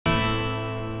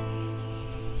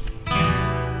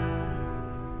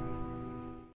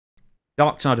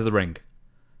Dark Side of the Ring.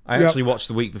 I Yep. actually watched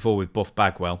the week before with Buff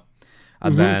Bagwell.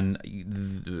 And then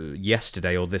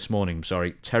yesterday, or this morning,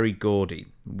 sorry, Terry Gordy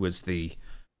was the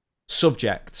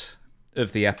subject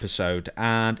of the episode.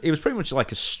 And it was pretty much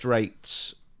like a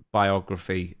straight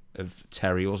biography of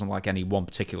Terry. It wasn't like any one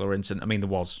particular incident. I mean, there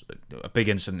was a big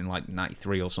incident in like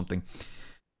 93 or something.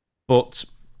 But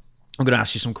I'm going to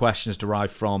ask you some questions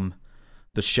derived from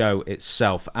the show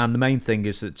itself. And the main thing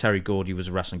is that Terry Gordy was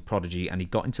a wrestling prodigy and he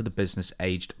got into the business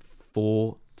aged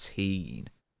 14.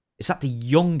 Is that the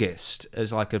youngest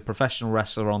as like a professional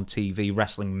wrestler on TV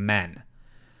wrestling men?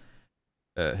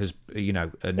 Has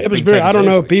it was very. I don't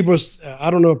know if he was. I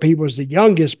don't know if he was the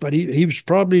youngest, but he was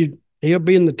probably. He'll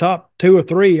be in the top 2 or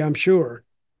 3, I'm sure.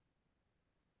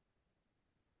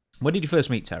 When did you first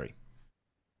meet Terry?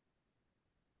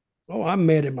 Oh, I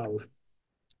met him.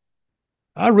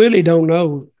 I really don't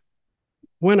know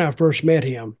when I first met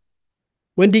him.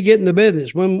 When did he get in the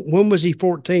business? When was he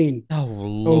 14? Oh,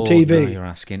 Lord, on TV? Now you're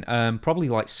asking. Probably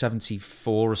like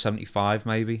 74 or 75,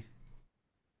 maybe.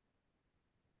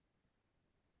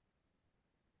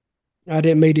 I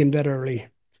didn't meet him that early,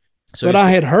 So but I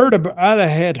had heard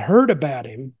about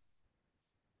him.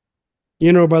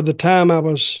 You know, by the time I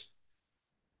was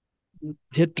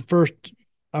hit the first,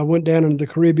 I went down into the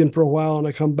Caribbean for a while and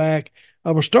I come back.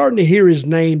 I was starting to hear his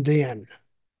name then.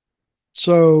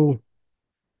 So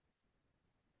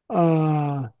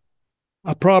I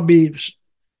probably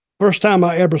first time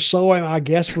I ever saw him, I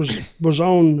guess, was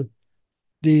on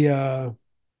the old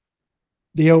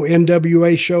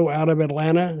NWA show out of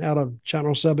Atlanta, out of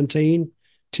Channel 17,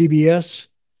 TBS.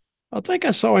 I think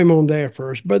I saw him on there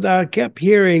first, but I kept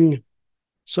hearing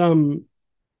some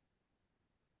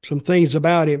things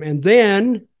about him. And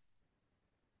then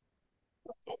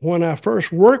when I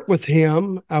first worked with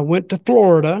him, I went to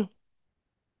Florida.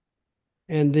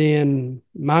 And then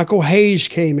Michael Hayes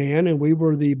came in, and we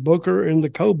were the booker and the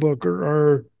co-booker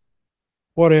or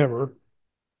whatever.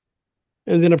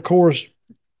 And then, of course,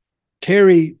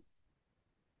 Terry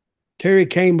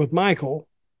came with Michael.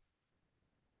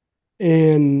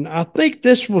 And I think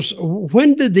this was,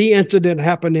 when did the incident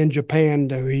happen in Japan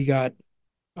that he got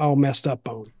all messed up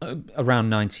on? Around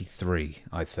 93,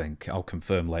 I think. I'll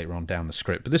confirm later on down the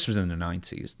script. But this was in the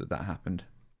 90s that happened.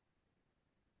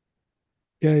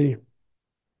 Okay.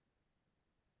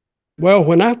 Well,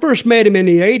 when I first met him in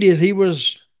the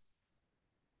 80s,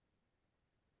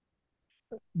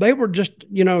 they were just,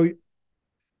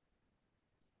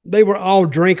 they were all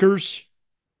drinkers.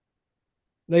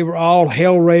 They were all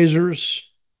hell raisers.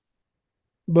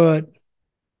 But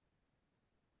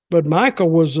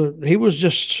Michael he was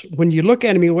just, when you look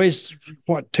at him, he weighs,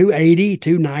 what, 280,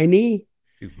 290?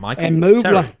 Michael? And moved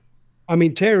Terry.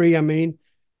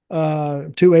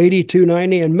 280,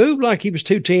 290, and moved like he was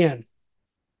 210.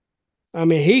 I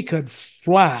mean, he could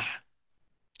fly.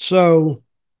 So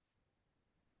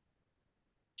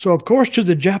of course, to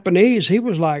the Japanese, he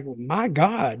was like, my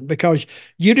God, because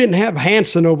you didn't have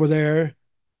Hanson over there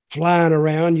flying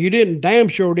around. You damn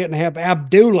sure didn't have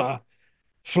Abdullah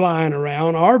flying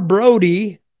around, or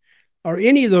Brody, or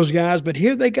any of those guys. But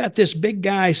here they got this big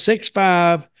guy,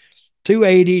 6'5",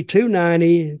 280,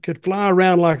 290, could fly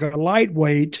around like a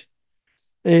lightweight.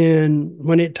 And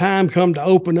when it time come to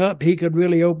open up, he could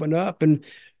really open up. And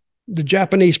the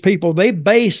Japanese people, they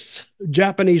based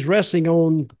Japanese wrestling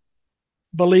on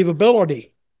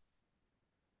believability.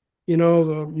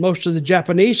 Most of the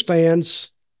Japanese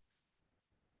fans,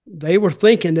 they were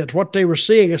thinking that what they were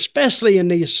seeing, especially in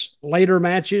these later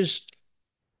matches,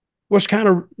 was kind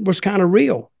of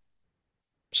real.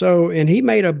 So, and he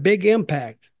made a big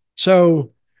impact.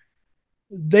 So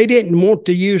they didn't want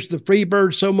to use the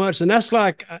Freebird so much. And that's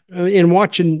like in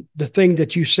watching the thing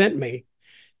that you sent me,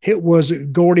 it was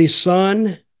Gordy's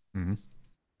son. Mm-hmm.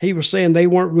 He was saying they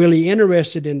weren't really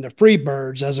interested in the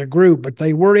Freebirds as a group, but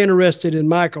they were interested in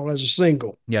Michael as a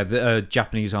single. Yeah, the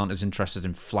Japanese aren't as interested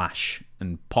in flash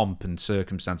and pomp and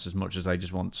circumstance as much as they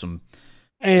just want some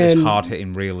as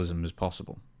hard-hitting realism as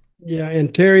possible. Yeah,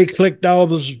 and Terry clicked all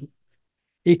those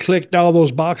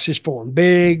boxes for him.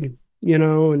 Big,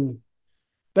 and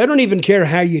they don't even care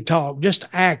how you talk, just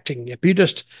acting. If you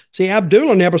just see,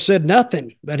 Abdullah never said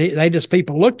nothing, but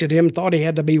people looked at him and thought he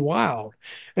had to be wild.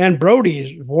 And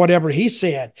Brody, whatever he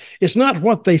said, it's not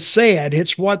what they said,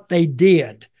 it's what they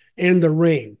did in the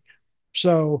ring.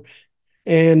 So,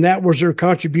 and that was their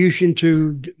contribution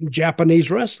to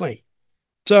Japanese wrestling.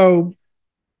 So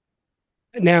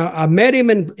now I met him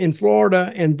in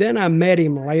Florida, and then I met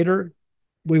him later.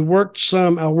 I worked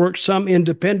some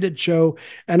independent show,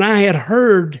 and I had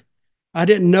heard, I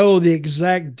didn't know the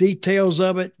exact details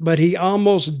of it, but he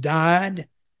almost died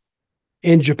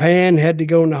in Japan, had to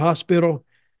go in the hospital.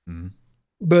 Mm-hmm.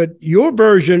 But your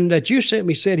version that you sent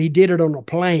me said he did it on a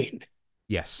plane.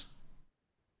 Yes.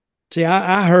 See,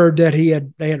 I heard that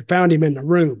they had found him in the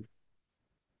room,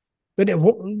 but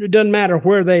it doesn't matter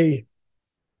where they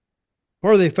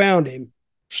found him.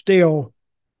 Still,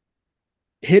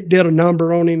 hit did a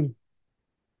number on him,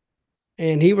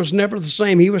 and he was never the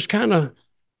same. He was kind of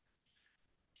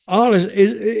honest.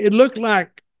 It looked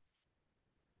like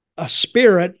a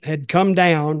spirit had come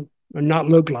down, or not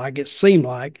looked like, it seemed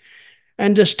like,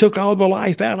 and just took all the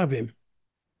life out of him.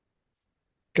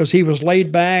 Because he was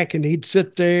laid back and he'd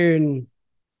sit there, and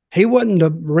he wasn't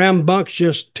the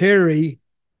rambunctious Terry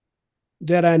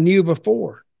that I knew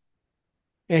before.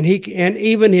 And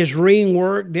even his ring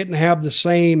work didn't have the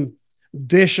same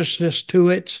viciousness to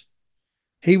it.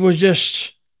 He was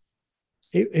just,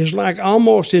 it's like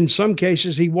almost in some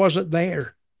cases he wasn't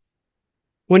there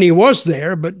when he was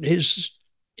there, but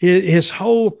his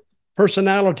whole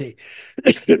personality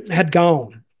had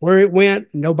gone. Where it went,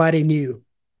 nobody knew.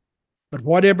 But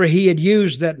whatever he had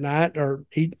used that night, or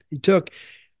he took,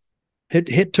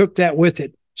 it took that with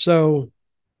it. So,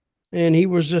 and he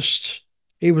was a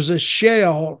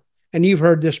shell, and you've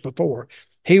heard this before.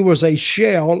 He was a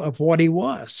shell of what he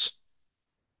was.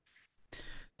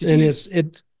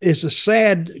 It's a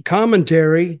sad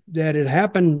commentary that it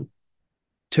happened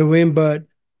to him, but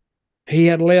he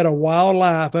had led a wild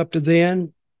life up to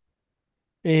then,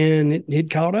 and it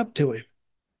caught up to him.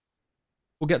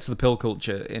 We'll get to the pill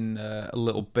culture in a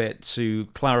little bit. To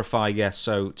clarify, yes,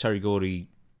 so Terry Gordy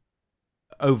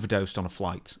overdosed on a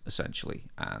flight, essentially,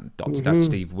 and Dr. Dad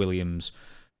Steve Williams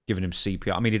giving him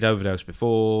CPR. I mean, he'd overdosed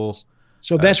before.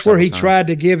 So that's where he tried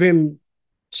to give him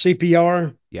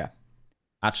CPR? Yeah.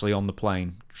 Actually on the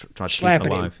plane, tried to slapping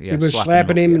keep him alive. Him. Yeah, he was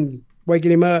slapping him and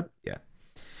waking him up. Yeah.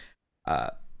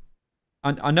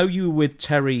 I know you were with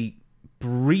Terry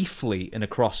briefly in a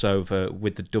crossover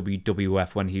with the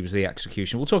WWF when he was the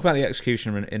Executioner. We'll talk about the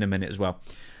Executioner in a minute as well.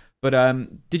 But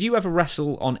did you ever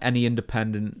wrestle on any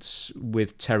independents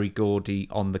with Terry Gordy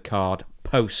on the card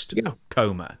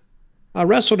post-coma? I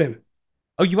wrestled him.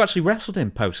 Oh, you actually wrestled him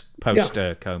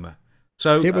post-coma.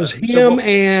 So it was him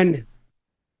and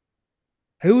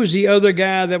who was the other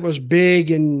guy that was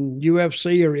big in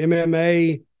UFC or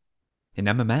MMA? In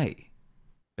MMA?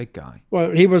 Big guy. Well,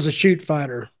 he was a shoot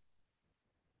fighter.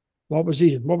 What was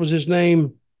his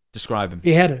name? Describe him.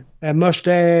 He had a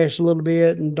mustache a little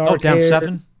bit and dark hair. Dan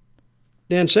Severn?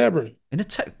 Dan Severn. In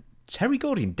Terry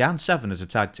Gordy and Dan Severn as a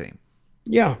tag team?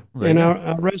 Yeah, and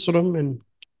I wrestled him. And,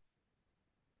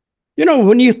 you know,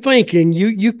 when you're thinking,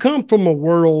 you come from a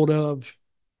world of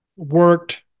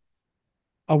work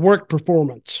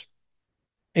performance,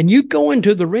 and you go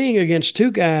into the ring against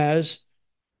two guys,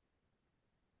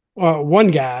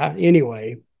 one guy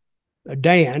anyway,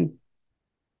 Dan,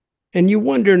 and you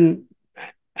wondering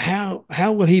how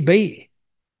will he be?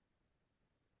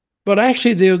 But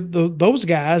actually, those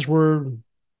guys were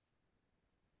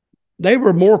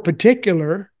more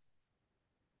particular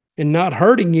in not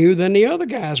hurting you than the other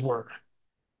guys were,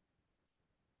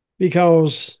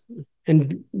 because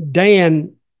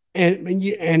Dan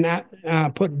and I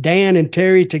put Dan and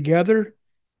Terry together.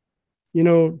 You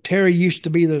know, Terry used to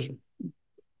be the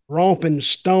romping,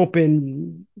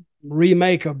 stomping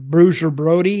remake of Bruiser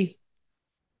Brody,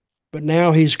 but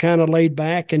now he's kind of laid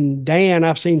back. And Dan,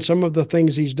 I've seen some of the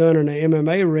things he's done in the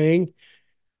MMA ring.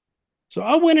 So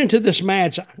I went into this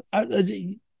match.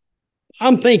 I'm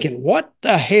thinking, what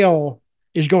the hell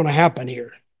is going to happen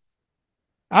here?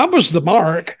 I was the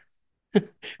mark.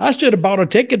 I should have bought a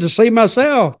ticket to see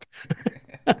myself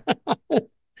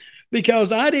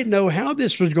because I didn't know how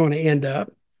this was going to end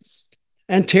up.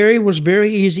 And Terry was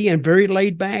very easy and very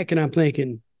laid back. And I'm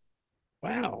thinking,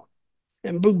 wow.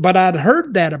 But I'd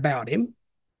heard that about him.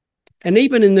 And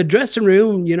even in the dressing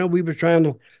room, you know, we were trying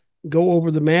to go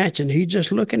over the match and he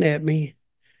just looking at me.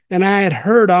 And I had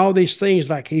heard all these things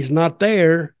like he's not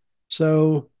there.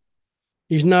 So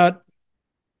he's not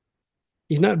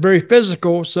very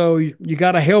physical. So you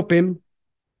got to help him.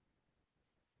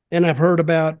 And I've heard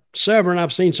about Severn.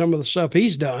 I've seen some of the stuff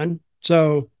he's done.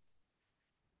 So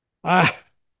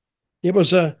it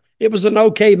was an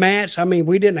okay match. I mean,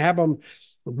 we didn't have them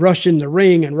rushing the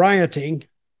ring and rioting,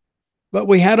 but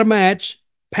we had a match,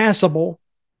 passable,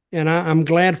 and I'm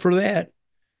glad for that.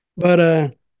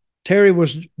 But Terry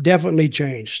was definitely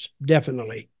changed,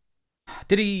 definitely.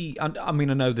 Did he? I mean,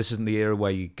 I know this isn't the era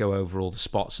where you go over all the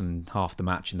spots and half the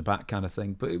match in the back kind of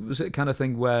thing, but it was a kind of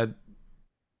thing where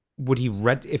would he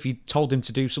if you told him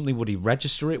to do something, would he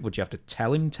register it? Would you have to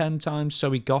tell him 10 times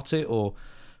so he got it, or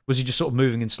Was he just sort of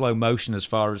moving in slow motion as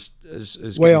far as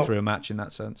getting Well, through a match in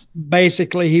that sense?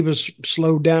 basically, he was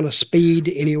slowed down a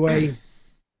speed anyway.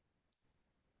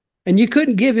 And you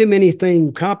couldn't give him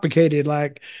anything complicated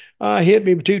like, hit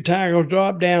me with 2 tackles,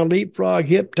 drop down, leapfrog,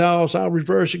 hip toss, I'll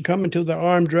reverse it, come into the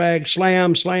arm drag,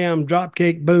 slam, slam, drop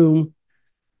kick, boom.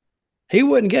 He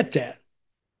wouldn't get that.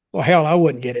 Well, hell, I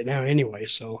wouldn't get it now anyway.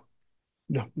 So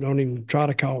no, don't even try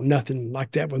to call nothing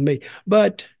like that with me.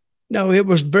 But no, it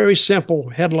was very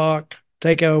simple. Headlock,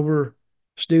 take over,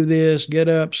 let's do this, get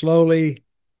up slowly.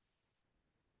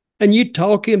 And you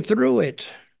talk him through it.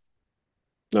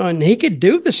 And he could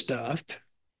do the stuff.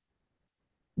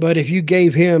 But if you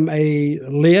gave him a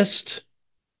list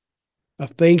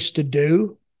of things to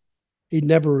do, he'd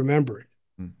never remember it.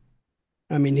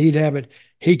 I mean, he'd have it.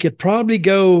 He could probably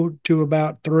go to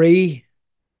about 3,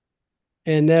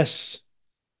 and that's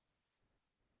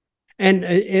and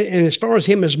as far as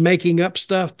him as making up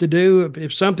stuff to do,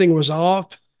 if something was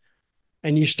off,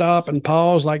 and you stop and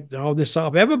pause like, oh, this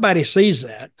off, everybody sees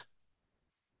that.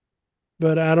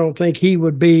 But I don't think he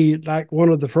would be like one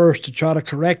of the first to try to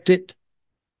correct it.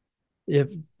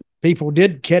 If people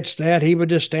did catch that, he would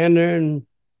just stand there and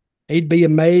he'd be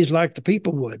amazed like the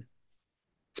people would.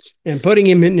 And putting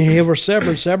him in here with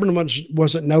Severn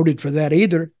wasn't noted for that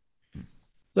either.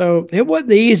 So it wasn't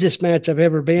the easiest match I've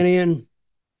ever been in,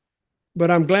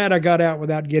 but I'm glad I got out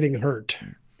without getting hurt.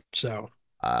 So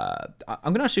I'm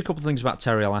going to ask you a couple of things about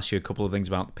Terry. I'll ask you a couple of things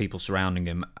about the people surrounding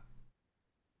him.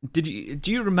 Do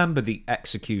you remember the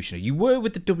Executioner? You were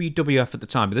with the WWF at the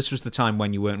time, but this was the time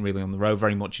when you weren't really on the road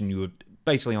very much, and you were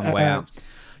basically on the way out.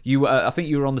 You, I think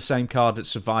you were on the same card at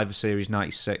Survivor Series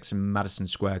 '96 in Madison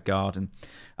Square Garden,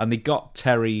 and they got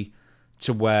Terry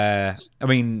to wear. I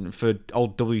mean, for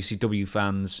old WCW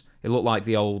fans, it looked like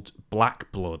the old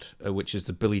Black Blood, which is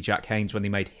the Billy Jack Haynes when they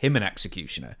made him an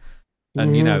Executioner.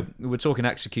 And you know, we're talking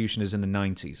Executioners in the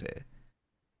 '90s here,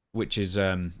 which is.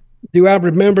 Do I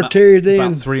remember Terry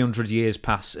then? About 300 years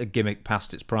past a gimmick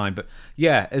past its prime, but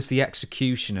yeah, as the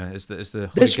Executioner, as the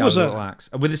hooded guy with a little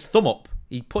axe, with his thumb up,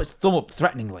 he put his thumb up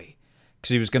threateningly because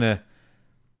he was gonna.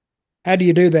 How do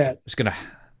you do that?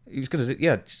 He was gonna,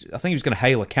 yeah. I think he was gonna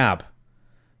hail a cab,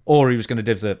 or he was gonna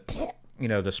do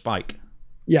the spike.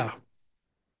 Yeah.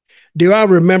 Do I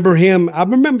remember him? I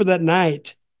remember that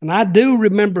night, and I do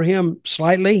remember him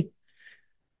slightly,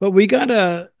 but you got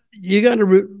to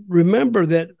remember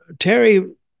that Terry,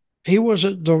 he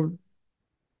wasn't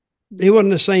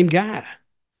the same guy.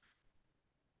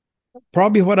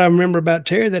 Probably what I remember about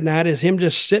Terry that night is him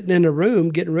just sitting in a room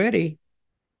getting ready.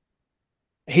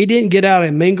 He didn't get out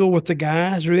and mingle with the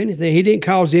guys or anything. He didn't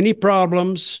cause any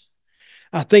problems.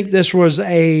 I think this was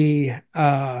a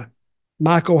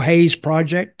Michael Hayes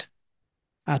project,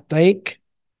 I think.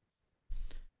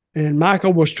 And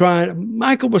Michael was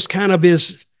kind of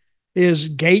his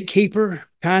gatekeeper,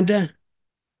 kinda.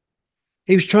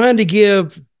 He was trying to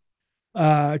give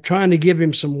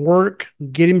him some work,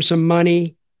 get him some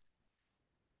money,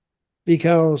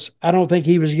 because I don't think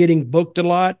he was getting booked a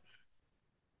lot.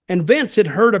 And Vince had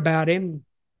heard about him,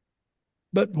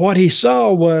 but what he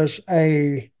saw was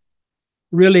a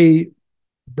really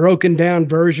broken down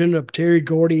version of Terry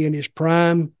Gordy in his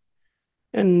prime.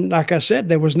 And like I said,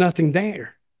 there was nothing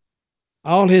there.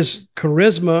 All his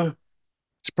charisma,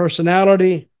 his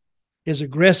personality, his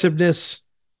aggressiveness,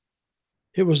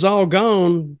 it was all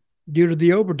gone due to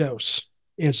the overdose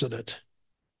incident.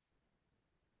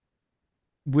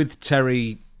 With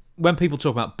Terry, when people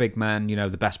talk about big men,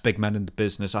 the best big men in the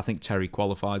business, I think Terry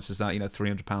qualifies as that,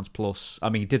 300 pounds plus. I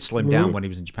mean, he did slim down when he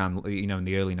was in Japan, in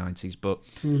the early 90s, but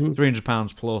 300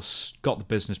 pounds plus, got the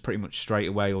business pretty much straight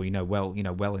away, or,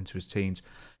 well into his teens.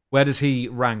 Where does he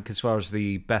rank as far as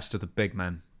the best of the big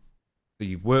men that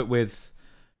you've worked with,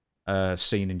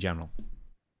 seen in general?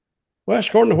 Well, that's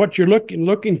according to what you're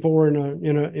looking for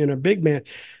in a big man.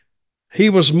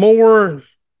 He was more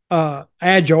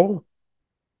agile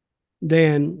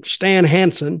than Stan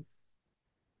Hansen,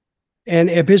 and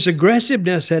if his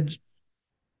aggressiveness had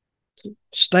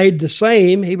stayed the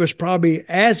same, he was probably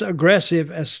as aggressive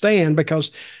as Stan,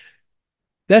 because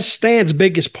that's Stan's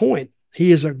biggest point.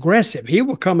 He is aggressive. He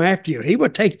will come after you. He will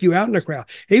take you out in the crowd.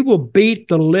 He will beat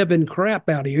the living crap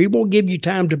out of you. He won't give you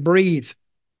time to breathe.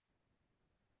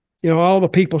 All the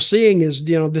people seeing is,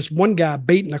 this one guy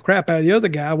beating the crap out of the other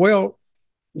guy. Well,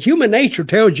 human nature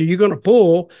tells you you're going to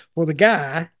pull for the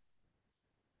guy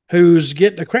who's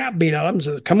getting the crap beat out of him.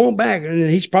 So come on back. And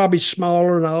he's probably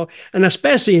smaller and all. And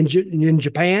especially in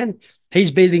Japan,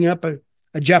 he's beating up a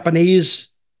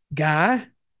Japanese guy,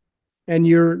 and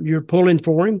you're pulling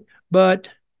for him. But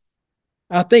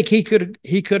I think he could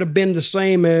have been the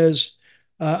same as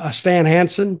a Stan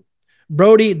Hansen.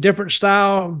 Brody, different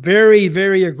style, very,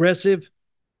 very aggressive.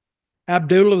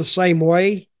 Abdullah the same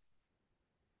way,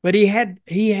 but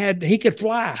he could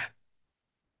fly.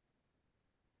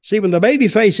 See, when the baby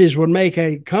faces would make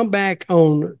a comeback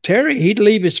on Terry, he'd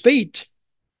leave his feet.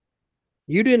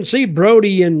 You didn't see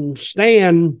Brody and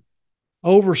Stan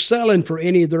overselling for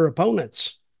any of their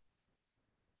opponents.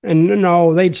 And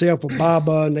no, they'd sell for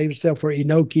Baba and they'd sell for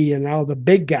Inoki and all the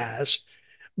big guys.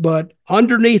 But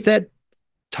underneath that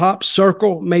top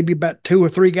circle, maybe about 2 or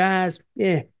 3 guys,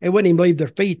 they wouldn't even leave their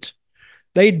feet.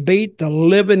 They'd beat the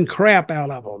living crap out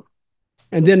of them.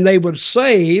 And then they would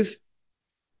save,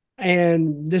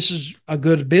 and this is a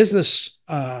good business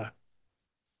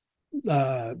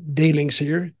dealings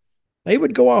here. They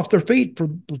would go off their feet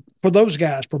for those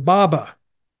guys, for Baba,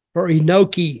 for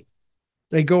Inoki.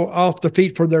 They go off the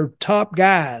feet for their top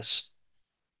guys,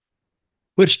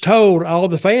 which told all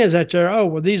the fans out there, oh,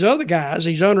 well, these other guys,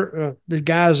 the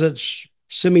guys that's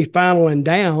semifinal and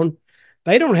down,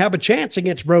 they don't have a chance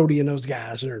against Brody and those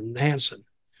guys and Hansen.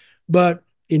 But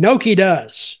Inoki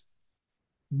does.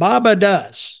 Baba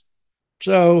does.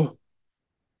 So,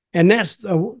 and that's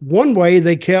one way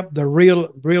they kept the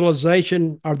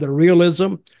realization or the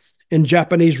realism in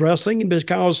Japanese wrestling,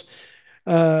 because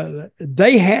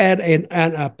they had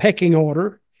a pecking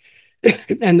order,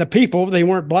 and the people, they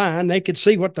weren't blind. They could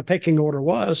see what the pecking order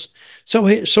was. So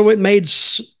it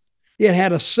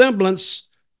had a semblance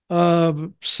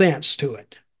of sense to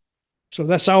it. So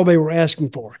that's all they were asking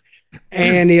for.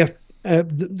 And if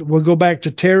we'll go back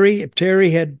to Terry, if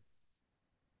Terry had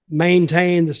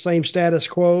maintained the same status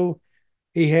quo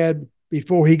he had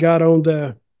before he got on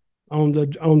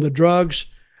the drugs,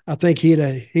 I think he'd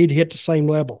hit the same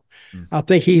level. I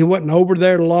think he wasn't over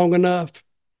there long enough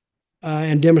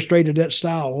and demonstrated that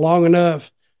style long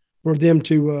enough for him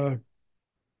to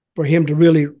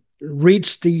really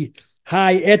reach the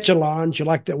high echelons. You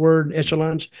like that word,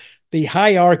 echelons? The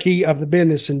hierarchy of the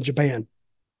business in Japan.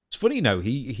 It's funny,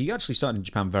 he actually started in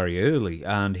Japan very early,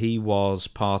 and he was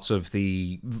part of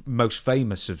the most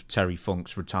famous of Terry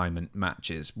Funk's retirement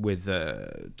matches, with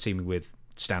teaming with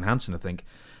Stan Hansen, I think,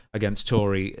 against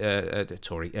Dory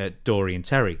and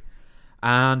Terry.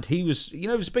 And he was, it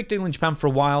was a big deal in Japan for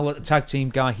a while, a tag team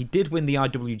guy. He did win the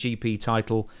IWGP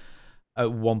title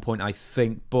at one point, I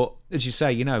think. But as you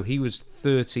say, he was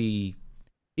 30.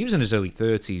 He was in his early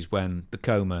 30s when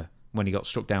he got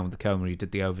struck down with the coma. He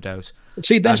did the overdose.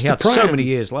 See, that's the prime. He had so many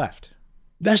years left.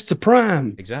 That's the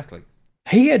prime. Exactly.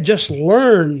 He had just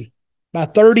learned by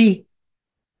 30.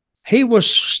 He was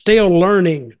still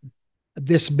learning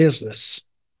this business.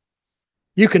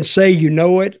 You can say you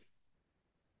know it,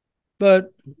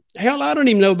 but hell, I don't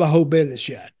even know the whole business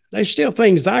yet. There's still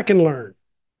things I can learn.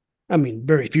 I mean,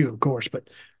 very few, of course,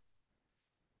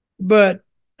 but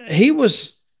he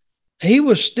was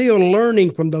still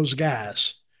learning from those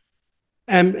guys.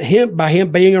 And by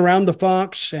him being around the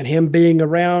Funks and him being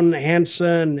around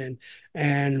Hansen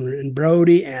and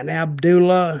Brody and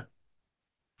Abdullah,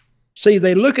 see,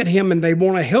 they look at him and they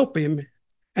want to help him,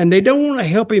 and they don't want to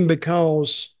help him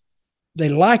because they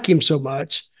like him so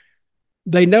much.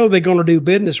 They know they're going to do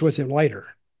business with him later,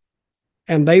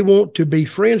 and they want to be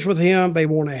friends with him. They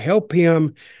want to help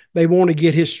him. They want to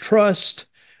get his trust.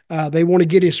 They want to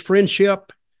get his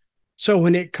friendship. So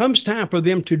when it comes time for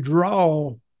them to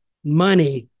draw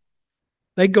money,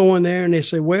 they go in there and they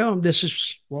say, well, this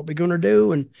is what we're going to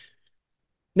do. And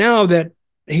now that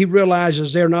he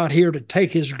realizes they're not here to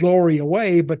take his glory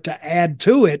away, but to add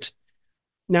to it,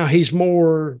 now he's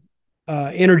more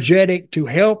energetic to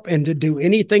help and to do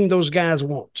anything those guys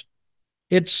want.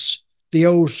 It's the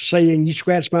old saying, you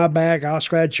scratch my back, I'll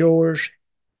scratch yours.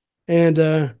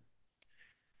 And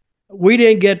we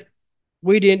didn't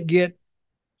get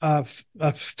a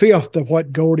fifth of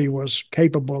what Gordy was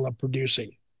capable of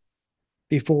producing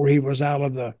before he was out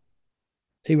of the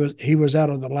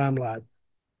limelight.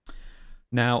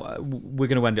 Now, we're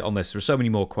going to end it on this. There are so many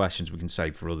more questions we can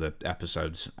save for other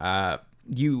episodes.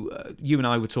 You and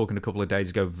I were talking a couple of days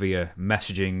ago via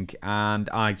messaging, and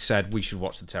I said we should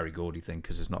watch the Terry Gordy thing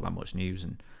because there's not that much news.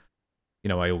 And,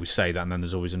 I always say that, and then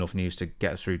there's always enough news to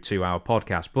get us through 2-hour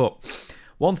podcast. But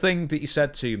one thing that you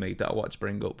said to me that I wanted to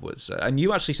bring up was, and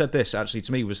you actually said this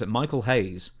to me, was that Michael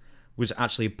Hayes was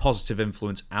actually a positive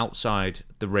influence outside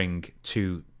the ring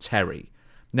to Terry.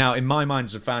 Now, in my mind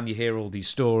as a fan, you hear all these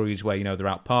stories where, they're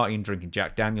out partying, drinking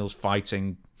Jack Daniels,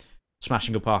 fighting,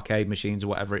 smashing up arcade machines or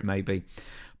whatever it may be.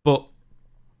 But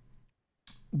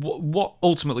what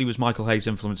ultimately was Michael Hayes'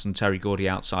 influence on Terry Gordy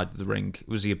outside of the ring?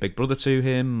 Was he a big brother to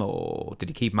him, or did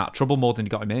he keep him out of trouble more than he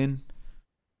got him in?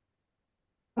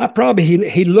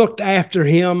 He looked after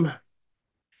him.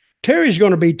 Terry's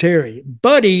going to be Terry.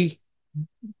 Buddy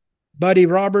Buddy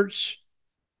Roberts,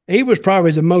 he was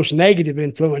probably the most negative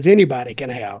influence anybody can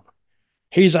have.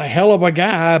 He's a hell of a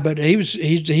guy, but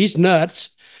he's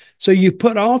nuts. So you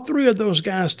put all three of those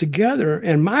guys together,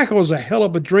 and Michael's a hell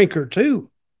of a drinker too.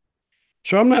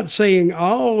 So I'm not saying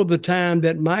all of the time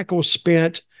that Michael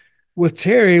spent with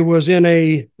Terry was in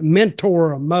a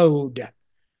mentor mode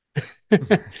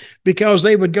because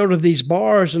they would go to these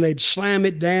bars and they'd slam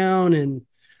it down. And,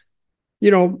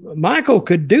 Michael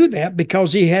could do that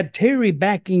because he had Terry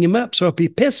backing him up. So if he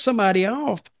pissed somebody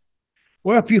off,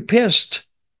 well, if you pissed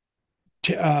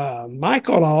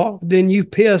Michael off, then you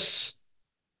piss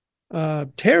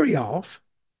Terry off.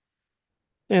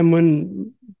 And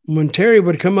when Terry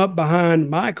would come up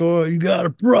behind Michael, you got a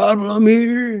problem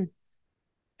here.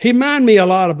 He reminded me a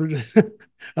lot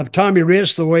of Tommy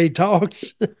Rich, the way he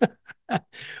talks.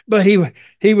 But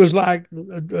he was like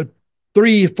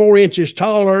 3-4 inches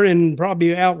taller and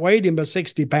probably outweighed him by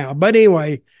 60 pounds. But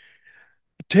anyway,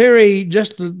 Terry,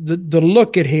 just the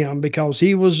look at him, because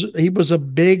he was a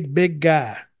big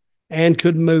guy and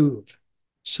could move.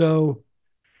 So,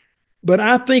 but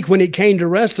I think when it came to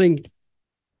wrestling,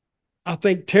 I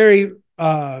think Terry,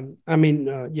 I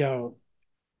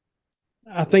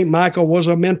think Michael was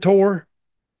a mentor.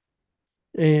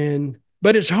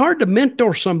 But it's hard to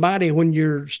mentor somebody when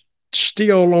you're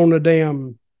still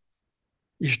on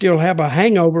you still have a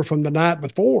hangover from the night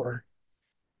before,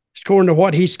 according to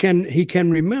what he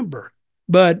can remember.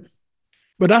 But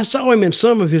I saw him in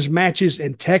some of his matches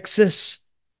in Texas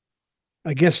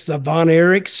against the Von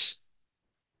Erichs.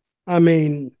 I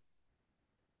mean,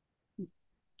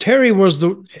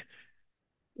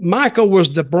 Michael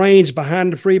was the brains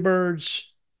behind the Freebirds.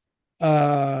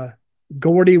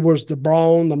 Gordy was the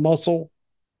brawn, the muscle,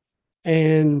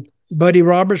 and Buddy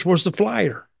Roberts was the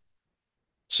flyer.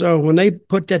 So when they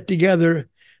put that together,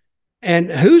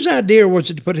 and whose idea was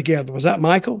it to put together? Was that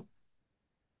Michael?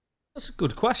 That's a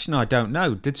good question. I don't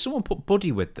know. Did someone put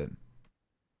Buddy with them?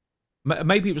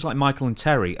 Maybe it was like Michael and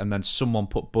Terry, and then someone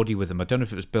put Buddy with them. I don't know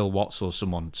if it was Bill Watts or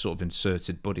someone sort of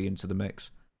inserted Buddy into the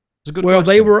mix. It's a good question.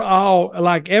 They were all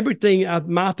like everything.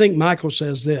 I think Michael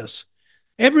says this.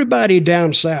 Everybody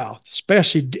down south,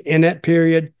 especially in that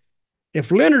period, if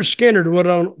Leonard Skinner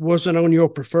wasn't on your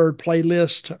preferred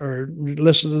playlist or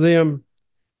listen to them,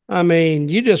 I mean,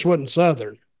 you just wasn't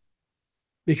Southern,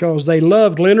 because they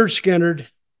loved Leonard Skinner.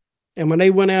 And when they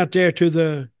went out there to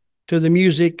the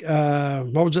music,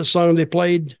 what was that song they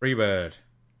played? Freebird.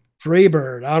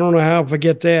 I don't know how I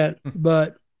forget that,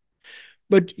 but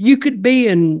you could be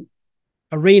in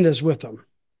arenas with them,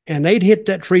 and they'd hit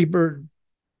that Freebird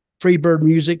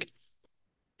music.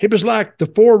 It was like the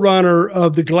forerunner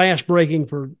of the glass breaking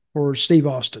for Steve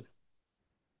Austin.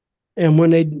 And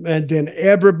then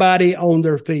everybody on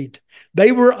their feet,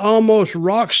 they were almost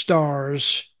rock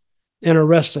stars in a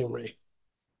wrestling ring.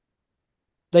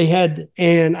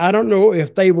 And I don't know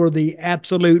if they were the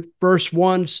absolute first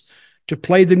ones to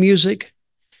play the music.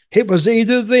 It was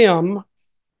either them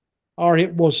or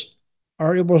it was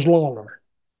Lawler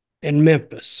in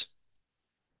Memphis.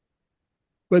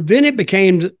 But then it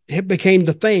became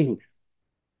the thing.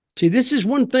 See, this is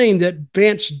one thing that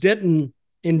Vince didn't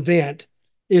invent,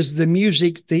 is the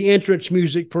music, the entrance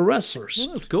music for wrestlers.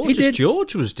 Well, Gorgeous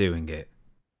George was doing it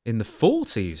in the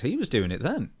 40s. He was doing it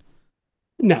then.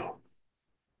 No.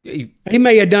 He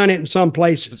may have done it in some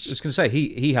places. I was going to say,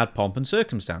 he had Pomp and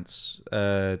Circumstance,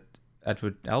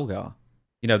 Edward Elgar.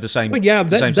 The same, the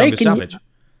same song as Savage.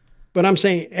 But I'm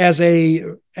saying as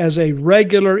a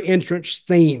regular entrance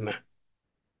theme.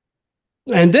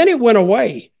 And then it went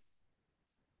away.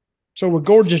 So with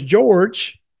Gorgeous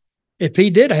George, if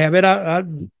he did have it,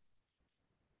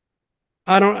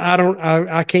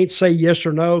 I can't say yes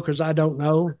or no because I don't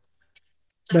know.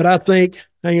 But I think,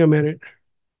 hang on a minute.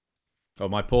 Oh,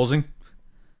 am I pausing?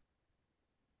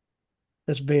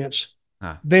 That's Vince.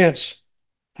 Vince,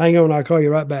 hang on, I'll call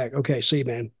you right back. Okay, see,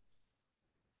 man.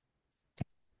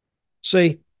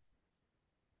 See?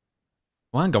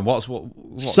 Well, hang on, what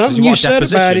something you said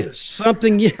about it.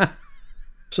 Something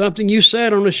you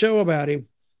said on the show about him.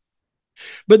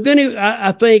 But then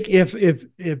I think if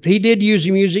he did use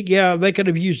the music, yeah, they could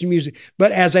have used the music.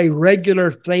 But as a regular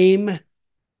theme,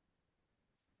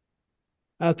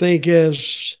 I think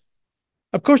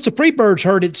of course, the Freebirds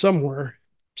heard it somewhere.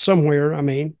 I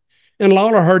mean, and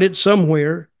Lawler heard it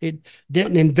somewhere. It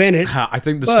didn't invent it. I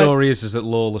think the story is that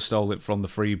Lawler stole it from the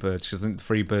Freebirds, because I think the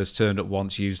Freebirds turned up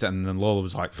once, used it, and then Lawler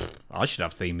was like, I should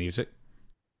have theme music.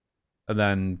 And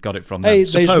then got it from them, hey,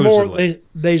 supposedly.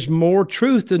 There's more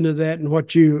truth into that than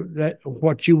what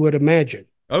you would imagine.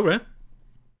 Oh, really?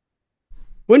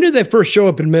 When did they first show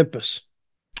up in Memphis?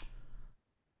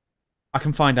 I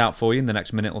can find out for you in the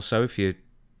next minute or so if you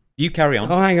carry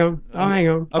on. I'll hang on.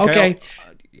 Okay. Okay.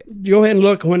 Go ahead and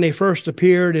look when they first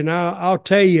appeared, and I'll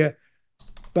tell you.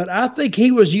 But I think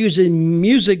he was using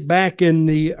music back in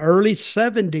the early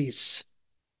 70s.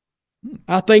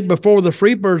 I think before the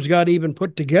Freebirds got even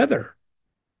put together.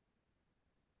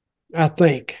 I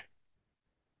think.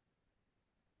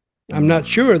 I'm not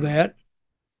sure of that.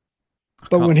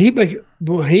 But when he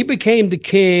became the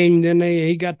king, then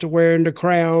he got to wearing the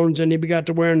crowns, and he got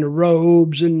to wearing the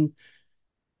robes, and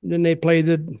then they played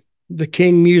the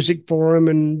king music for him,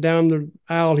 and down the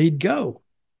aisle he'd go.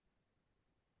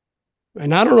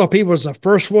 And I don't know if he was the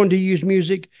first one to use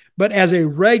music, but as a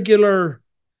regular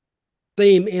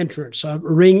theme entrance, a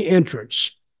ring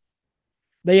entrance,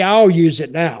 they all use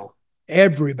it now.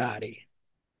 Everybody.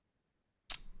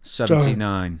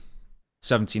 79.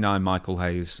 79 Michael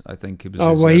Hayes, I think it was.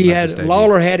 Oh, well, he had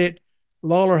Lawler had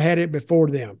it before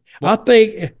them. Well, I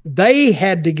think they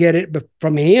had to get it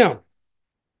from him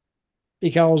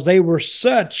because they were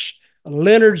such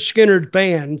Leonard Skinner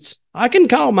fans. I can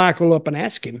call Michael up and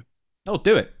ask him. Oh,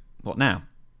 do it. What now?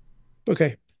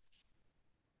 Okay.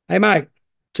 Hey, Mike.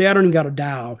 See, I don't even got a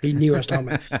dial. He knew I was talking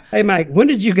about. Hey, Mike, when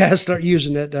did you guys start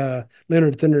using that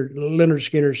Leonard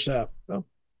Skinner stuff? Oh,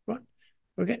 what?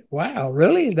 Okay. Wow,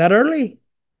 really? That early?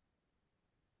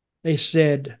 They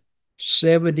said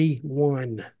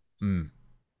 71.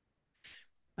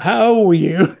 How old were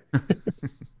you?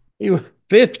 You were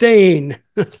 15.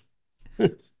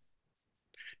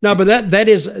 No, but that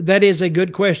is a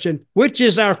good question. Which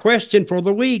is our question for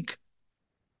the week?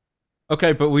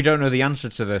 Okay, but we don't know the answer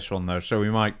to this one though, so we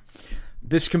might.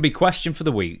 This can be question for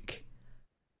the week,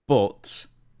 but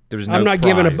there's no. I'm not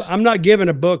giving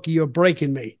a book. You're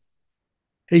breaking me.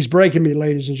 He's breaking me,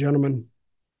 ladies and gentlemen.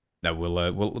 No,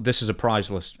 we'll. This is a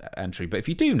prizeless entry, but if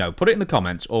you do know, put it in the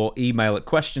comments or email at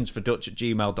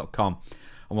questionsfordutch@gmail.com,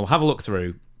 and we'll have a look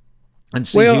through and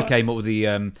see who came up with the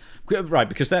right,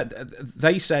 because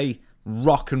they say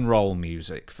rock and roll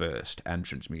music first,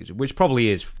 entrance music, which probably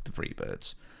is the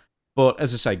Freebirds. But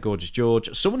as I say, Gorgeous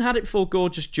George. Someone had it before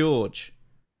Gorgeous George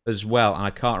as well, and I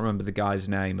can't remember the guy's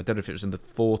name. I don't know if it was in the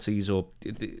 40s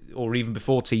or even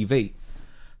before TV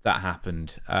that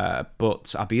happened.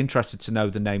 But I'd be interested to know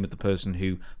the name of the person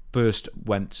who first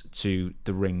went to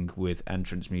the ring with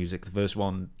entrance music, the first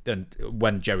one, and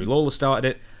when Jerry Lawler started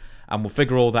it. And we'll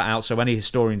figure all that out. So any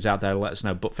historians out there, let us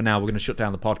know. But for now, we're going to shut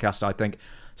down the podcast, I think.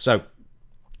 So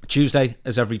Tuesday,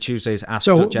 as every Tuesday, is Ask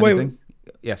Dutch Anything.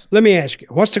 Yes. Let me ask you,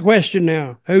 what's the question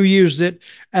now? Who used it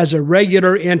as a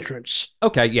regular entrance?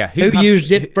 Okay, yeah. Who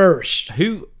used it first?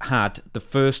 Who had the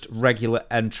first regular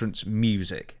entrance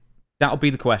music? That'll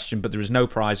be the question, but there is no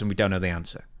prize and we don't know the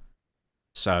answer.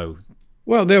 So...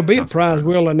 Well, there'll be a prize.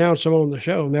 We'll announce them on the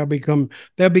show, and they'll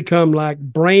become like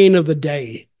brain of the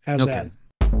day. How's that?